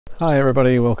Hi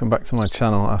everybody, welcome back to my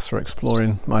channel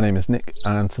AstroExploring. My name is Nick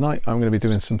and tonight I'm going to be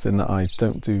doing something that I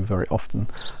don't do very often,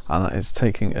 and that is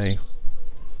taking a...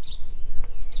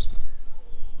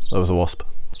 That was a wasp.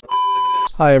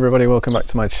 Hi everybody, welcome back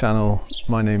to my channel.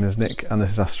 My name is Nick and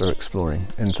this is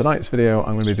AstroExploring. In tonight's video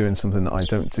I'm going to be doing something that I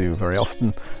don't do very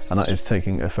often, and that is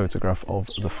taking a photograph of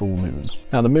the full moon.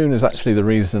 Now the moon is actually the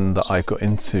reason that I got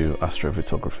into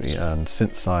astrophotography, and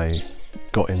since I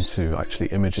got into actually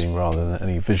imaging rather than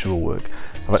any visual work,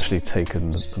 I've actually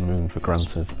taken the moon for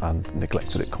granted and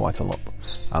neglected it quite a lot.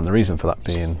 And the reason for that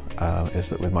being is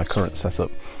that with my current setup,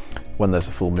 when there's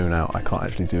a full moon out, I can't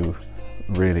actually do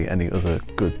really any other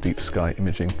good deep sky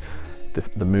imaging.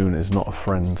 The moon is not a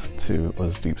friend to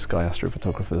us deep sky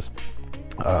astrophotographers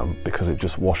because it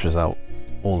just washes out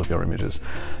all of your images.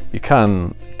 You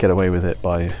can get away with it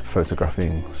by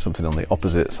photographing something on the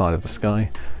opposite side of the sky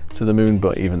to the moon,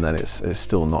 but even then it's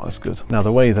still not as good. Now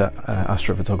the way that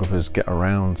astrophotographers get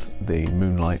around the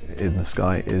moonlight in the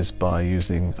sky is by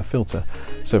using a filter.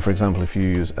 So for example, if you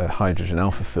use a hydrogen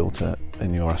alpha filter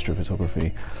in your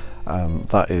astrophotography,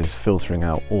 that is filtering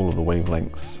out all of the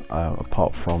wavelengths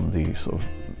apart from the sort of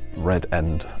red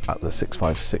end at the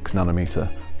 656 nanometer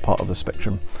part of the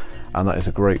spectrum. And that is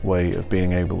a great way of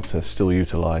being able to still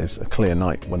utilize a clear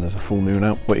night when there's a full moon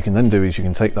out. What you can then do is you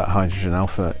can take that hydrogen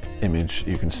alpha image,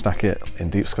 you can stack it in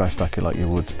deep sky stacker like you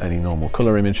would any normal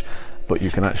color image, but you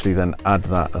can actually then add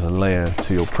that as a layer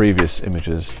to your previous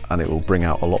images, and it will bring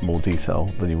out a lot more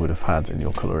detail than you would have had in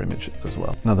your color image as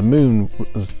well. Now the moon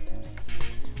was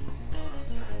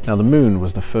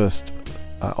the first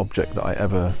object that I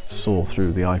ever saw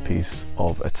through the eyepiece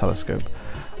of a telescope.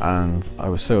 And I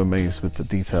was so amazed with the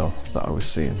detail that I was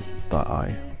seeing that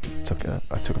I took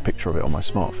a picture of it on my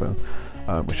smartphone,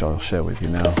 which I'll share with you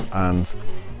now. And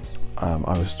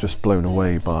I was just blown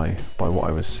away by what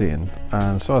I was seeing.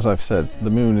 And so, as I've said, the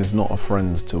moon is not a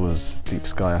friend to us deep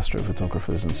sky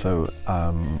astrophotographers, and so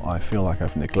I feel like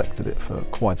I've neglected it for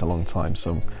quite a long time.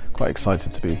 So I'm quite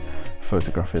excited to be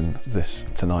photographing this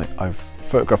tonight. I've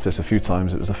photographed this a few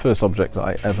times. It was the first object that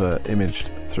I ever imaged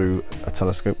through a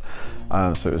telescope.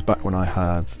 So it was back when I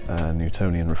had a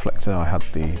Newtonian reflector. I had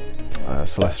the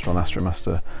Celestron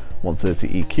Astromaster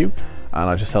 130 EQ, and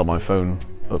I just held my phone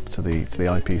up to the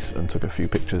eyepiece and took a few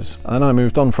pictures. And then I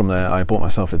moved on from there. I bought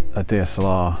myself a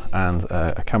DSLR and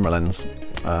a camera lens,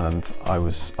 and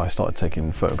I started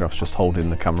taking photographs just holding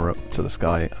the camera up to the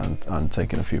sky and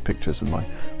taking a few pictures with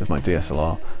my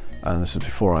DSLR. And this was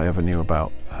before I ever knew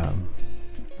about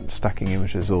stacking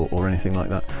images or anything like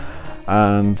that.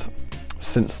 And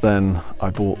since then,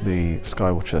 I bought the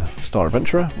Sky-Watcher Star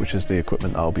Adventurer, which is the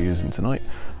equipment I'll be using tonight,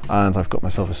 and I've got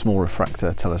myself a small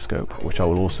refractor telescope, which I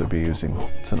will also be using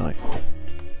tonight.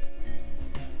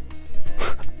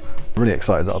 I'm really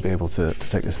excited that I'll be able to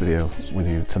take this video with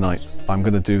you tonight. I'm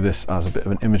going to do this as a bit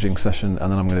of an imaging session,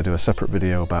 and then I'm going to do a separate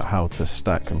video about how to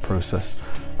stack and process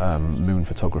moon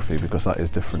photography, because that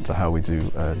is different to how we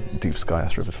do deep sky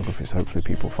astrophotography, so hopefully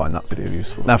people find that video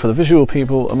useful. Now for the visual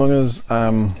people among us,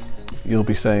 you'll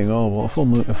be saying, oh well,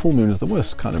 a full moon is the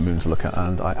worst kind of moon to look at,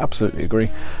 and I absolutely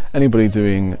agree. Anybody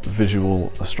doing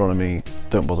visual astronomy,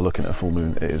 don't bother looking at a full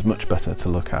moon. It is much better to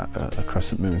look at a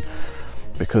crescent moon,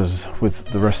 because with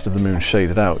the rest of the moon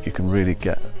shaded out, you can really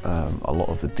get a lot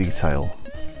of the detail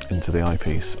into the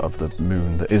eyepiece of the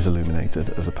moon that is illuminated,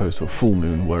 as opposed to a full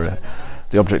moon where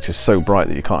the object is so bright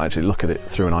that you can't actually look at it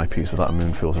through an eyepiece without a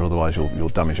moon filter, otherwise you'll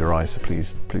damage your eyes, so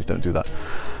please don't do that.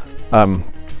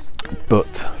 But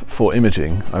for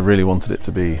imaging, I really wanted it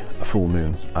to be a full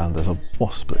moon, and there's a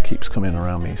wasp that keeps coming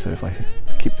around me, so if I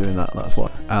keep doing that, that's why.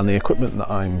 And the equipment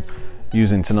that I'm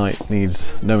using tonight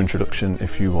needs no introduction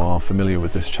if you are familiar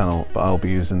with this channel, but I'll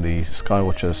be using the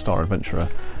Sky-Watcher Star Adventurer.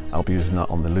 I'll be using that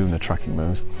on the lunar tracking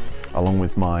mode, along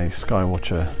with my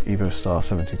Sky-Watcher Evostar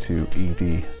 72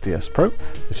 ED DS Pro,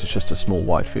 which is just a small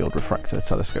wide field refractor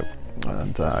telescope,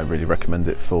 and I really recommend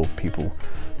it for people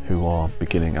who are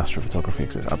beginning astrophotography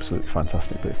because it's absolutely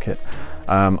fantastic bit of kit.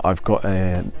 I've got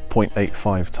a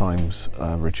 0.85 times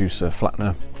reducer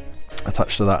flattener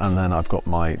attached to that, and then I've got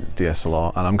my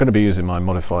DSLR, and I'm going to be using my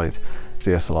modified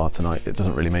DSLR tonight. It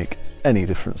doesn't really make any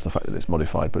difference, the fact that it's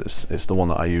modified, but it's the one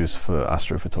that I use for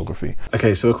astrophotography.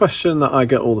 Okay, so a question that I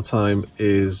get all the time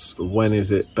is, when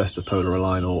is it best to polar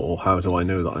align, or how do I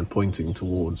know that I'm pointing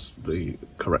towards the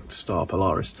correct star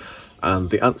Polaris? And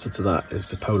the answer to that is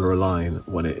to polar align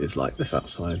when it is like this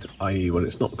outside, i.e. when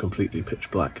it's not completely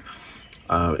pitch black.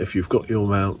 If you've got your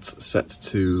mount set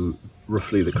to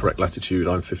roughly the correct latitude,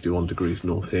 I'm 51 degrees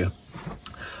north here,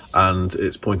 and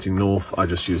it's pointing north, I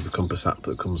just use the compass app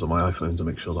that comes on my iPhone to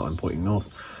make sure that I'm pointing north.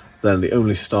 then the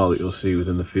only star that you'll see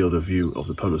within the field of view of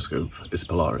the polar scope is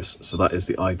Polaris. So that is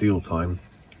the ideal time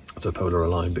to polar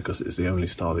align, because it's the only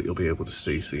star that you'll be able to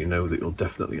see, so you know that you're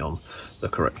definitely on the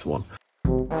correct one.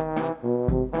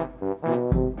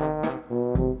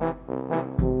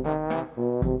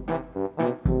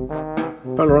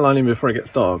 Polar aligning before it gets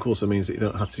dark also means that you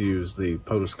don't have to use the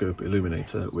polar scope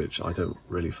illuminator, which I don't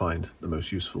really find the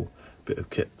most useful bit of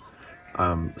kit.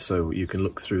 So you can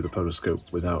look through the polar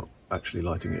scope without actually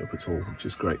lighting it up at all, which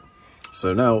is great.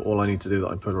 So now all I need to do that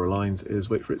I'm polar aligned is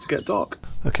wait for it to get dark.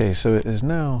 Okay, so it's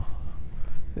now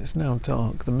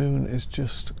dark. The moon is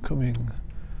just coming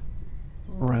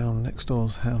round next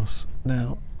door's house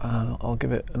now. I'll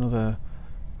give it another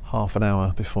half an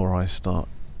hour before I start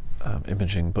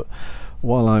imaging, but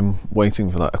while I'm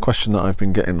waiting for that, a question that I've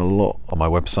been getting a lot on my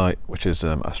website, which is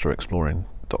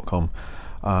AstroExploring.com,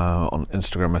 on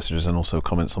Instagram messages and also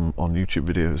comments on YouTube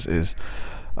videos, is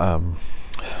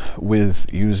with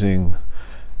using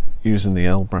the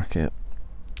L bracket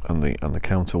and the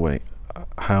counterweight,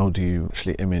 how do you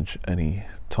actually image any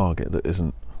target that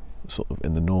isn't sort of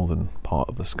in the northern part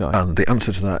of the sky? And the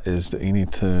answer to that is that you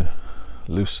need to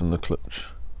loosen the clutch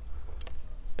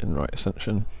in right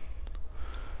ascension,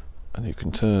 and you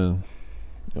can turn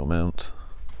your mount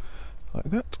like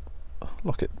that,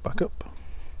 lock it back up,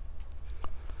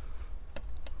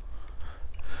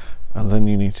 and then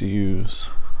you need to use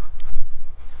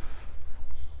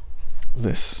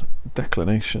this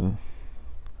declination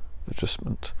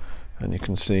adjustment, and you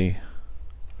can see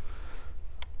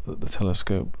that the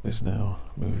telescope is now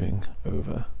moving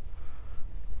over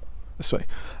this way.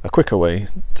 A quicker way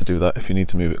to do that, if you need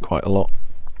to move it quite a lot,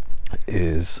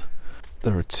 is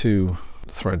there are two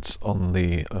threads on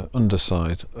the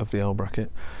underside of the L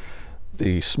bracket.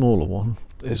 The smaller one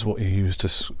is what you use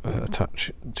to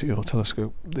attach to your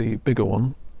telescope. The bigger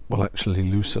one will actually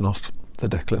loosen off the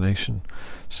declination,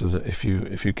 so that if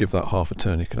you give that half a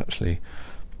turn, you can actually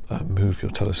move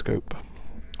your telescope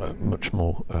much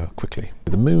more quickly.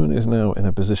 The moon is now in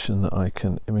a position that I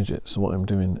can image it, so what I'm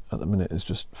doing at the minute is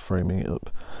just framing it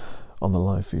up on the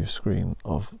live view screen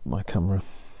of my camera.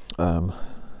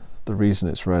 The reason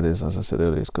it's red is, as I said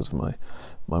earlier, is because of my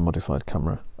modified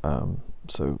camera,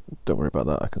 so don't worry about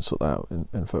that, I can sort that out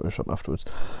in Photoshop afterwards.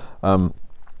 I'm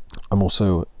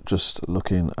also just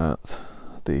looking at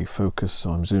the focus, so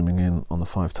I'm zooming in on the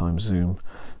 5x zoom,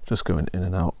 just going in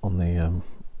and out on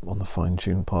the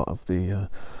fine-tune part of the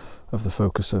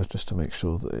focuser, just to make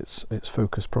sure that it's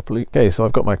focused properly. Okay, so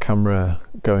I've got my camera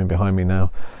going behind me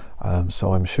now.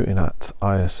 So I'm shooting at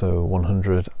ISO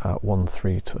 100 at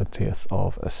 1/320th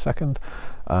of a second.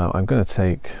 I'm going to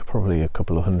take probably a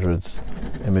couple of hundreds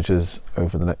images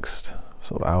over the next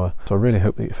sort of hour. So I really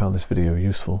hope that you found this video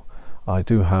useful. I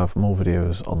do have more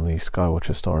videos on the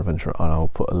Sky-Watcher Star Adventure, and I'll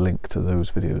put a link to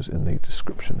those videos in the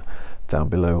description down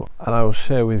below. And I will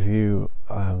share with you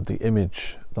the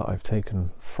image that I've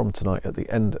taken from tonight at the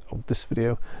end of this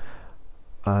video.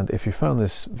 And if you found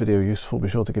this video useful, be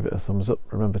sure to give it a thumbs up.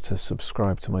 Remember to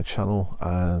subscribe to my channel,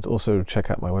 and also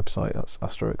check out my website. That's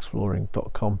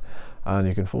AstroExploring.com, and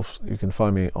you can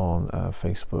find me on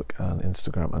Facebook and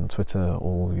Instagram and Twitter,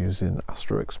 all using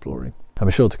AstroExploring. And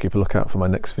be sure to keep a lookout for my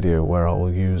next video, where I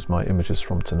will use my images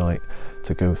from tonight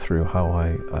to go through how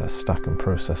I stack and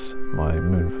process my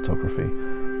moon photography.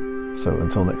 So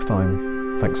until next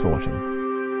time, thanks for watching.